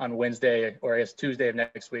on Wednesday, or I guess Tuesday of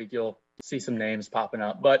next week, you'll see some names popping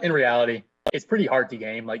up. But in reality, it's pretty hard to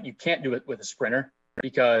game. Like, you can't do it with a sprinter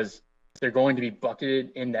because they're going to be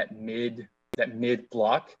bucketed in that mid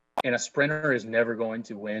block, and a sprinter is never going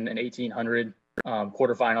to win an 1,800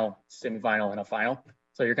 quarterfinal, semifinal, and a final.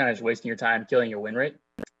 So you're kind of just wasting your time, killing your win rate.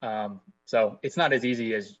 So it's not as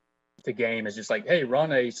easy as to game as just like, hey,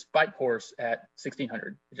 run a spike horse at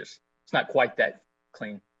 1,600. It's not quite that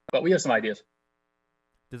clean, but we have some ideas.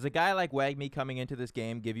 Does a guy like WAGMI coming into this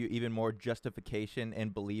game give you even more justification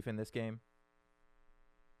and belief in this game?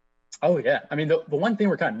 Oh, yeah. I mean, the one thing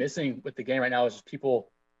we're kind of missing with the game right now is just people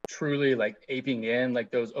truly, like, aping in,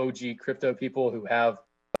 like those OG crypto people who have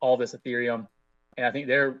all this Ethereum. And I think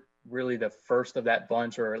they're really the first of that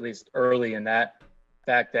bunch, or at least early in that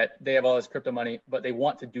fact that they have all this crypto money, but they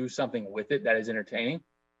want to do something with it that is entertaining.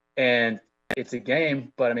 And it's a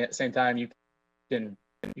game, but I mean, at the same time, you can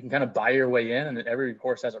kind of buy your way in, and every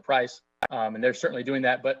horse has a price. And they're certainly doing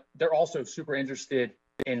that, but they're also super interested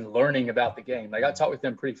in learning about the game. Like, I talk with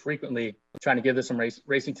them pretty frequently, trying to give them some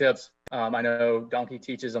racing tips. I know Donkey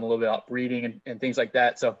teaches them a little bit about breeding and things like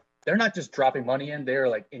that. So they're not just dropping money in, they're,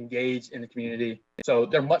 like, engaged in the community. So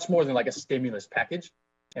they're much more than like a stimulus package.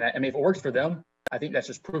 And I mean, if it works for them, I think that's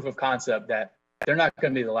just proof of concept that they're not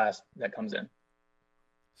going to be the last that comes in.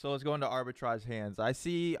 So let's go into arbitrage hands. I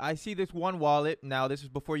see this one wallet. Now, this is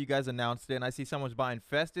before you guys announced it, and I see someone's buying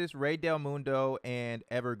Festus, Ray Del Mundo, and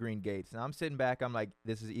Evergreen Gates. And I'm sitting back, I'm like,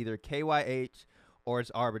 this is either KYH or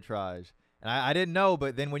it's arbitrage. And I didn't know,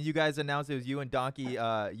 but then when you guys announced it was you and Donkey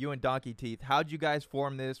Teeth, how'd you guys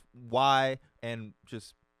form this? Why? And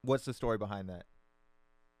just what's the story behind that?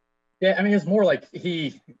 Yeah, I mean, it's more like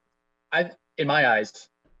in my eyes,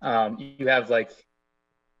 you have, like,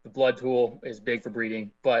 the blood tool is big for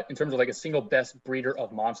breeding, but in terms of like a single best breeder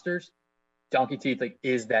of monsters, Donkey Teeth like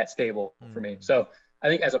is that stable for me. Mm. So I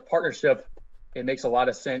think as a partnership, it makes a lot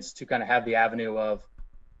of sense to kind of have the avenue of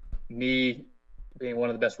me being one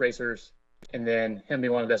of the best racers and then him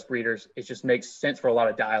being one of the best breeders. It just makes sense for a lot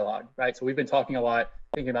of dialogue, right? So we've been talking a lot,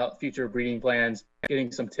 thinking about future breeding plans,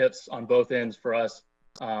 getting some tips on both ends for us,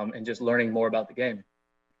 and just learning more about the game.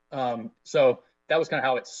 So that was kind of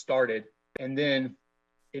how it started. And then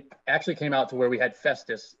it actually came out to where we had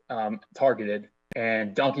Festus targeted,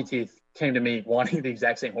 and Donkey Teeth came to me wanting the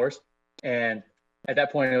exact same horse. And at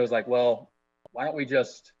that point, it was like, well, why don't we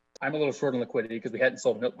just, I'm a little short on liquidity because we hadn't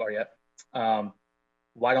sold Milk Bar yet.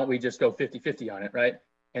 Why don't we just go 50-50 on it, right?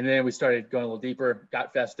 And then we started going a little deeper,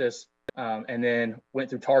 got Festus, and then went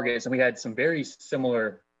through targets. And we had some very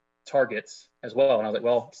similar targets as well. And I was like,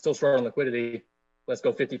 well, still short on liquidity. Let's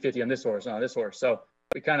go 50-50 on this horse and on this horse. So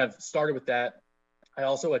we kind of started with that. I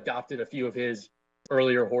also adopted a few of his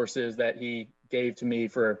earlier horses that he gave to me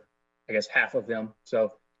for, I guess, half of them.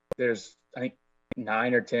 So there's, I think,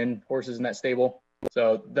 9 or 10 horses in that stable.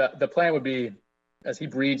 So the plan would be, as he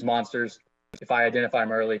breeds monsters, if I identify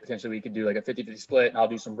him early, potentially we could do like a 50-50 split, and I'll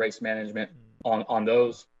do some race management on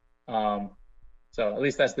those. So at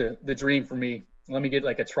least that's the dream for me. Let me get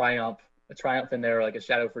like a triumph in there, like a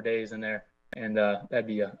Shadow for Days in there, and that'd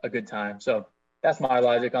be a good time. So that's my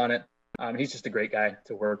logic on it. He's just a great guy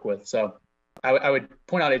to work with. So I would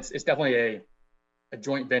point out it's definitely a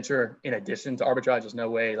joint venture in addition to arbitrage. There's no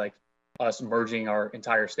way like us merging our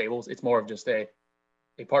entire stables. It's more of just a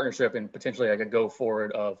partnership and potentially like a go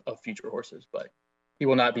forward of future horses, but he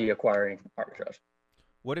will not be acquiring arbitrage.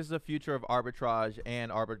 What does the future of arbitrage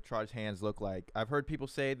and arbitrage hands look like? I've heard people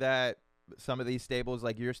say that some of these stables,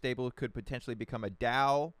 like your stable, could potentially become a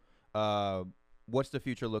DAO. What's the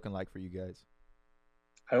future looking like for you guys?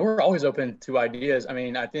 We're always open to ideas. I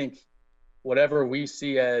mean, I think whatever we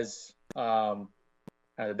see as the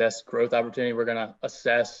best growth opportunity, we're going to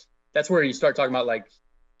assess. That's where you start talking about like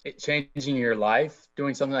it changing your life.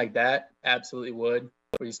 Doing something like that absolutely would.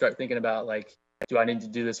 Where you start thinking about like, do I need to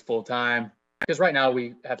do this full time? Because right now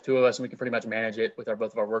we have 2 of us and we can pretty much manage it with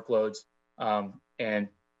both of our workloads and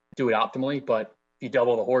do it optimally. But if you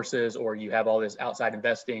double the horses or you have all this outside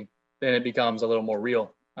investing, then it becomes a little more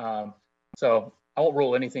real. So I won't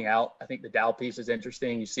rule anything out. I think the DAO piece is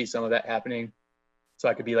interesting. You see some of that happening. So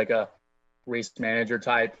I could be like a race manager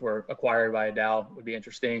type or acquired by a DAO would be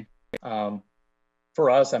interesting. For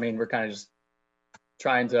us, I mean, we're kind of just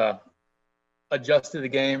trying to adjust to the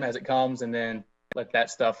game as it comes and then let that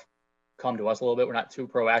stuff come to us a little bit. We're not too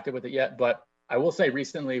proactive with it yet, but I will say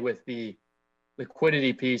recently with the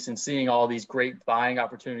liquidity piece and seeing all these great buying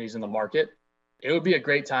opportunities in the market, it would be a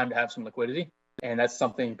great time to have some liquidity. And that's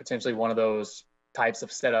something potentially one of those types of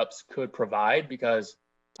setups could provide, because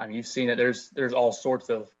I mean, you've seen it. There's all sorts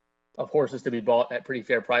of horses to be bought at pretty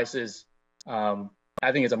fair prices.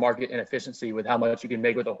 I think it's a market inefficiency with how much you can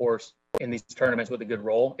make with a horse in these tournaments with a good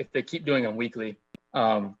roll if they keep doing them weekly,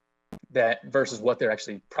 that versus what they're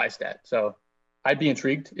actually priced at. So I'd be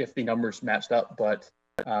intrigued if the numbers matched up, but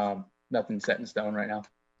nothing's set in stone right now.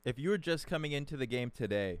 If you were just coming into the game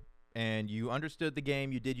today and you understood the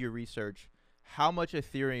game, you did your research, how much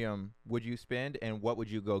Ethereum would you spend and what would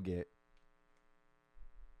you go get?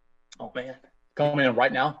 Oh man, coming in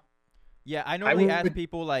right now. Yeah, I normally ask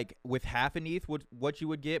people like with half an ETH what you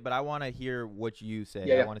would get, but I want to hear what you say.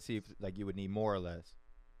 Yeah. I want to see if like you would need more or less.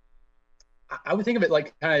 I would think of it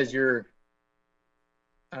like kind of as your,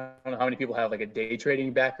 I don't know how many people have like a day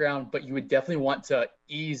trading background, but you would definitely want to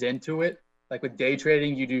ease into it. Like with day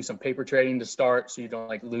trading, you do some paper trading to start, so you don't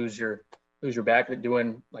like lose your back at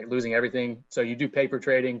doing like losing everything. So you do paper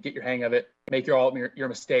trading, get your hang of it, make your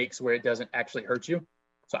mistakes where it doesn't actually hurt you.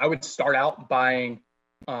 So I would start out buying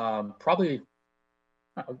probably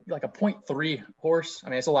like a 0.3 horse. I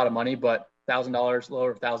mean, it's a lot of money, but $1,000,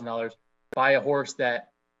 lower $1,000. Buy a horse that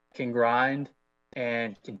can grind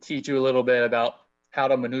and can teach you a little bit about how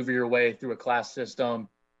to maneuver your way through a class system,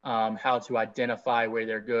 how to identify where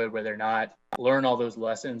they're good, where they're not, learn all those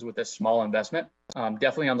lessons with a small investment.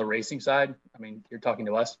 Definitely on the racing side. I mean, you're talking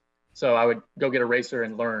to us. So I would go get a racer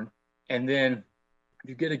and learn. And then if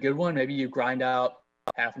you get a good one, maybe you grind out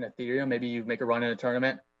half an Ethereum, maybe you make a run in a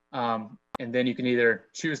tournament. And then you can either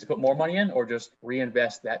choose to put more money in or just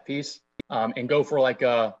reinvest that piece and go for like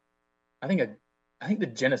I think the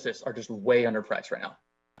Genesis are just way underpriced right now.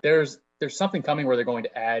 There's something coming where they're going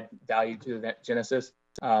to add value to that Genesis.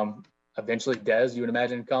 Eventually, Dez, you would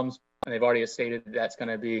imagine, comes, and they've already stated that's going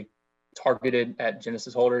to be targeted at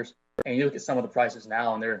Genesis holders. And you look at some of the prices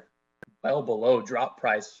now, and they're well below drop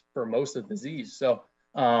price for most of the Z's. So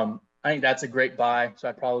I think that's a great buy. So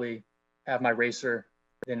I'd probably have my racer,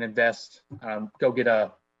 then invest, go get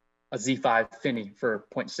a Z5 Finney for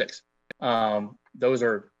 0.6. Those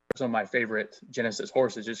are some of my favorite Genesis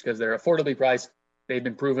horses just because they're affordably priced. They've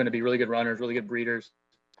been proven to be really good runners, really good breeders.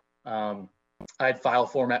 I had file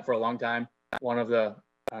format for a long time. One of the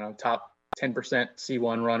top 10%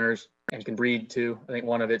 C1 runners and can breed too. I think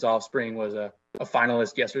one of its offspring was a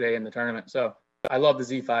finalist yesterday in the tournament. So I love the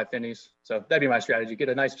Z5 Finneys. So that'd be my strategy. Get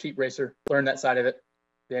a nice cheap racer, learn that side of it,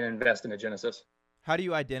 then invest in a Genesis. How do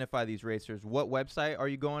you identify these racers? What website are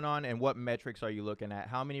you going on, and what metrics are you looking at?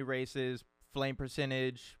 How many races, flame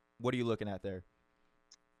percentage? What are you looking at there?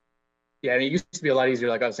 Yeah, I mean, it used to be a lot easier,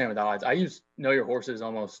 like I was saying with odds. I use Know Your Horses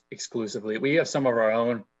almost exclusively. We have some of our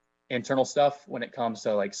own internal stuff when it comes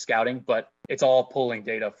to like scouting, but it's all pulling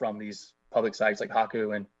data from these public sites like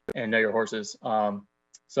Haku and Know Your Horses.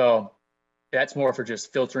 So that's more for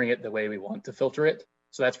just filtering it the way we want to filter it.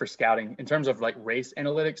 So that's for scouting. In terms of like race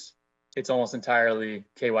analytics, it's almost entirely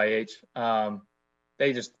KYH.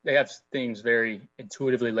 They have things very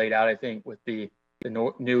intuitively laid out, I think, with the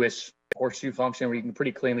newish horseshoe function where you can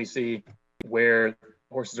pretty cleanly see where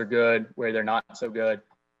horses are good, where they're not so good.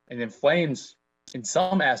 And then Flames, in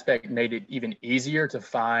some aspect, made it even easier to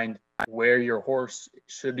find where your horse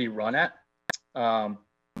should be run at.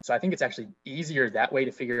 So I think it's actually easier that way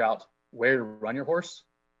to figure out where to run your horse,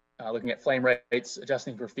 looking at flame rates,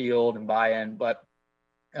 adjusting for field and buy-in. But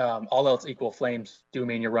all else equal, Flames do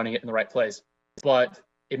mean you're running it in the right place. But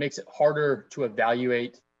it makes it harder to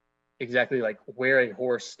evaluate exactly like where a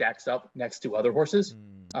horse stacks up next to other horses.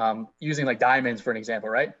 Using like Diamonds for an example,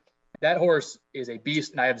 right? That horse is a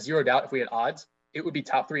beast, and I have zero doubt if we had odds, it would be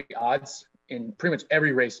top 3 odds in pretty much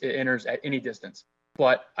every race it enters at any distance.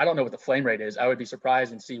 But I don't know what the flame rate is. I would be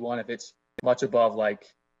surprised in C1 if it's much above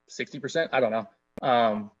like 60%. I don't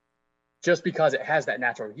know. Just because it has that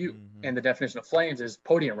natural U, and the definition of Flames is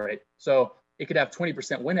podium rate. So it could have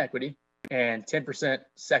 20% win equity and 10%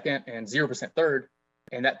 second and 0% third.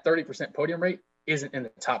 And that 30% podium rate isn't in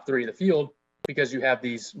the top 3 of the field because you have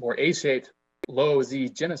these more A-shaped, low Z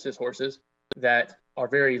Genesis horses that are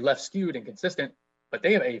very left skewed and consistent, but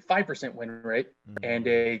they have a 5% win rate and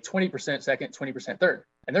a 20% second, 20% third.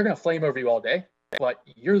 And they're going to flame over you all day, but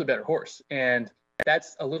you're the better horse. And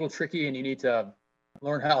that's a little tricky, and you need to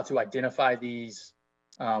learn how to identify these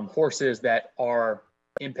horses that are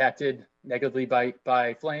impacted negatively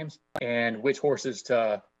by flames and which horses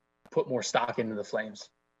to put more stock into the flames.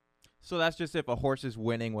 So that's just if a horse is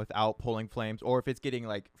winning without pulling flames, or if it's getting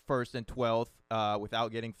like first and 12th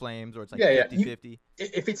without getting flames, or it's like 50-50.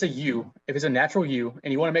 If it's a U, if it's a natural U,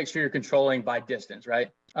 and you want to make sure you're controlling by distance,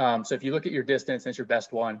 right? So if you look at your distance, and it's your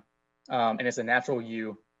best one, and it's a natural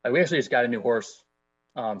U, like we actually just got a new horse,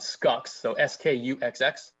 Skux. So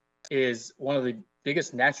SKUXX is one of the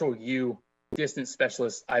biggest natural U distance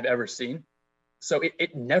specialists I've ever seen. So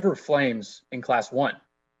it never flames in class 1.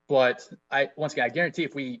 But once again, I guarantee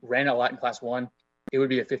if we ran a lot in class 1, it would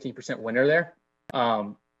be a 15% winner there.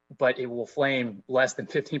 But it will flame less than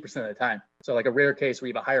 15% of the time. So like a rare case where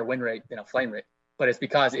you have a higher win rate than a flame rate. But it's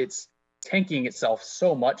because it's tanking itself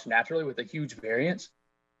so much naturally with a huge variance.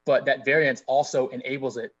 But that variance also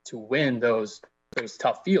enables it to win those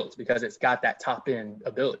tough fields because it's got that top end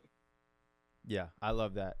ability. Yeah, I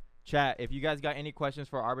love that. Chat, if you guys got any questions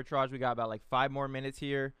for arbitrage, we got about like 5 more minutes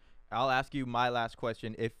here. I'll ask you my last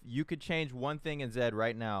question. If you could change one thing in Zed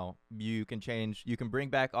right now, you can bring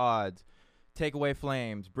back odds, take away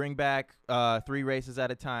flames, bring back 3 races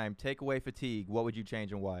at a time, take away fatigue. What would you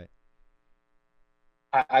change and why?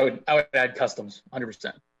 I would add customs,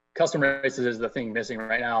 100%. Custom races is the thing missing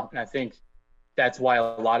right now. And I think that's why a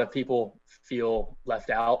lot of people feel left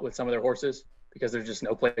out with some of their horses because there's just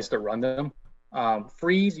no place to run them.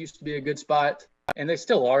 Freeze used to be a good spot, and they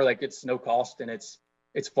still are. Like, it's no cost and it's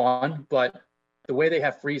fun, but the way they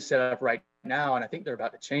have freeze set up right now, and I think they're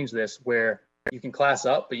about to change this, where you can class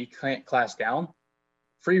up, but you can't class down.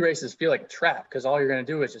 Free races feel like a trap because all you're going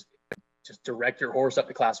to do is just direct your horse up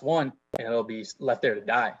to class 1 and it'll be left there to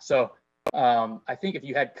die. So I think if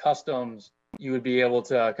you had customs, you would be able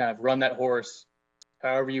to kind of run that horse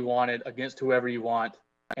however you wanted against whoever you want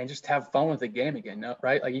and just have fun with the game again,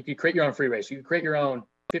 right? Like you could create your own free race. You could create your own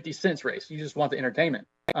 50 cents race. You just want the entertainment.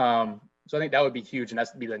 So I think that would be huge, and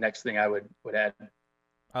that's be the next thing I would add.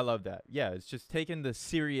 I love that. Yeah, it's just taking the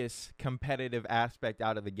serious competitive aspect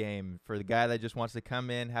out of the game. For the guy that just wants to come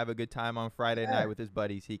in, have a good time on Friday night with his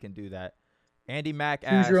buddies, he can do that. Andy Mack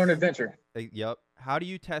asks, choose your own adventure. Yep. How do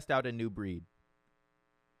you test out a new breed?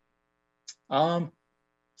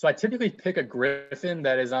 So I typically pick a Griffin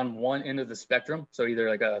that is on one end of the spectrum, so either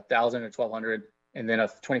like 1,000 or 1,200, and then a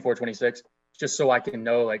 24, 26. just so I can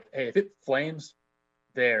know, like, hey, if it flames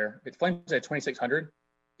there, if it flames at 2,600,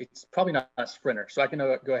 it's probably not a sprinter. So I can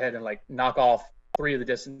go ahead and like knock off 3 of the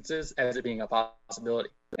distances as it being a possibility.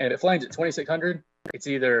 And if it flames at 2,600, it's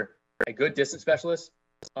either a good distance specialist,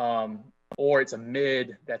 or it's a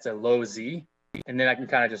mid that's a low Z, and then I can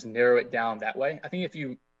kind of just narrow it down that way. I think if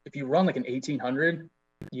you run like an 1,800,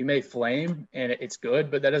 you may flame and it's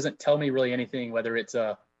good, but that doesn't tell me really anything whether it's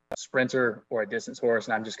a sprinter or a distance horse,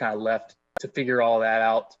 and I'm just kind of left to figure all that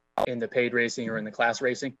out in the paid racing or in the class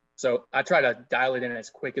racing. So I try to dial it in as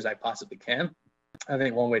quick as I possibly can. I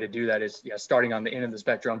think one way to do that is starting on the end of the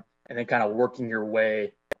spectrum and then kind of working your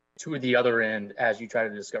way to the other end as you try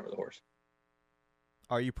to discover the horse.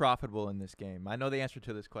 Are you profitable in this game? I know the answer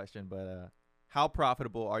to this question, but how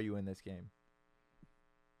profitable are you in this game?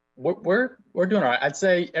 We're doing all right. I'd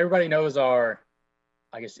say everybody knows our,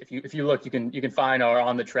 I guess if you look, you can find our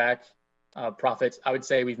on the track profits. I would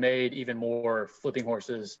say we've made even more flipping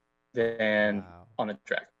horses than on the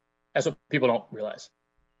track. That's what people don't realize.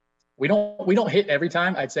 We don't hit every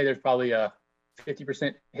time. I'd say there's probably a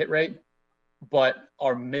 50% hit rate, but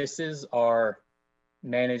our misses are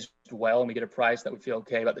managed well, and we get a price that we feel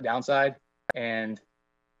okay about the downside, and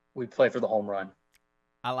we play for the home run.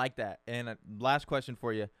 I like that. And last question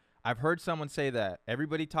for you. I've heard someone say that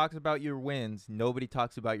everybody talks about your wins, nobody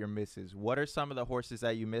talks about your misses. What are some of the horses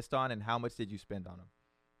that you missed on, and how much did you spend on them?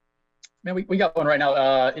 Man, we got one right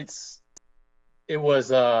now. It was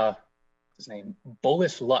his name,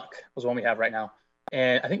 Bullish Luck was one we have right now,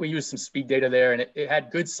 and I think we used some speed data there, and it had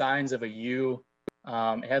good signs of a U.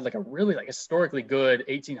 It had like a really like historically good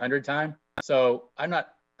 1,800 time. So I'm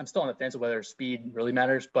still on the fence of whether speed really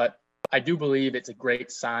matters, but I do believe it's a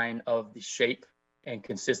great sign of the shape and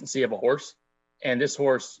consistency of a horse. And this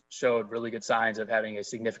horse showed really good signs of having a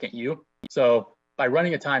significant U. So by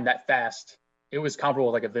running a time that fast, it was comparable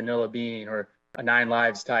to like a Vanilla Bean or a 9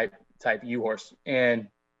 Lives type U horse. And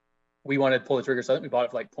we wanted to pull the trigger, so I think we bought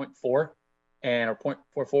it for like 0.4 or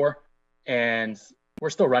 0.44, and we're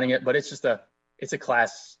still running it, but it's a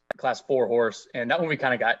class 4 horse. And that one we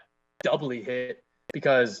kind of got doubly hit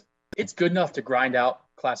because it's good enough to grind out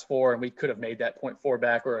class 4, and we could have made that 0.4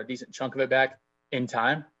 back or a decent chunk of it back in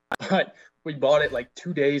time. But we bought it like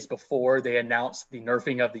 2 days before they announced the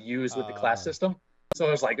nerfing of the U's with the class system. So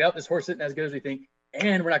it was like, this horse isn't as good as we think,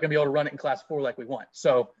 and we're not going to be able to run it in class 4 like we want.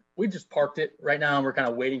 So we just parked it right now, and we're kind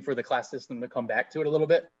of waiting for the class system to come back to it a little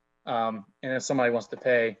bit. And if somebody wants to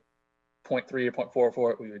pay 0.3 or 0.4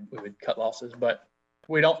 for it, we would cut losses, but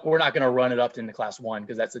we're not going to run it up into class 1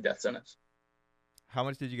 because that's a death sentence. How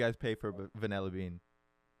much did you guys pay for Vanilla Bean?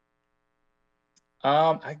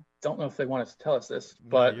 I don't know if they want to tell us this,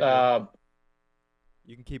 but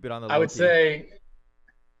you can keep it on the low. I would say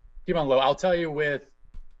keep it on low. I'll tell you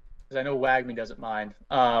because I know Wagme doesn't mind.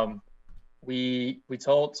 We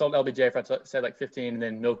sold LBJ for, I said, like 15, and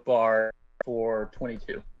then Milk Bar for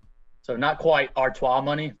 22. So not quite Artois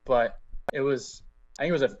money, but I think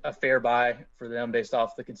it was a fair buy for them based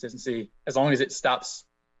off the consistency. As long as it stops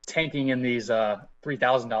tanking in these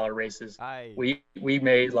 $3,000 races, we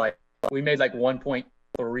made like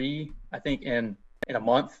 1.3, I think, in a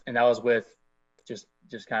month, and that was with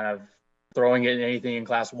just kind of throwing it in anything in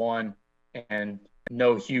class 1 and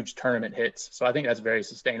no huge tournament hits. So I think that's very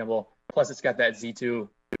sustainable. Plus, it's got that Z2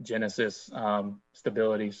 Genesis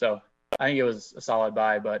stability. So I think it was a solid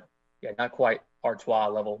buy, but yeah, not quite Artois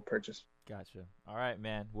level purchase. Gotcha. All right,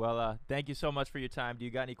 man. Well, thank you so much for your time. Do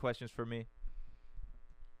you got any questions for me?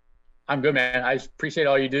 I'm good, man. I appreciate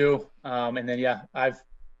all you do. And then, yeah, I've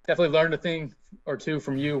definitely learned a thing or two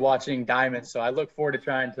from you watching diamonds. So I look forward to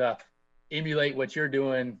trying to emulate what you're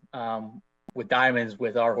doing with diamonds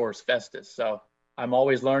with our horse Festus. So I'm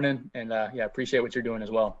always learning, and yeah, appreciate what you're doing as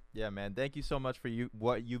well. Yeah, man. Thank you so much for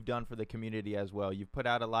what you've done for the community as well. You've put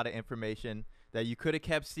out a lot of information that you could have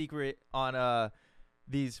kept secret on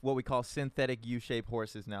these what we call synthetic U-shaped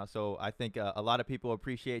horses now. So I think a lot of people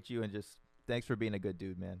appreciate you, and just thanks for being a good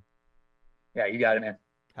dude, man. Yeah, you got it, man.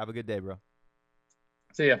 Have a good day, bro.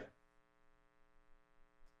 See ya.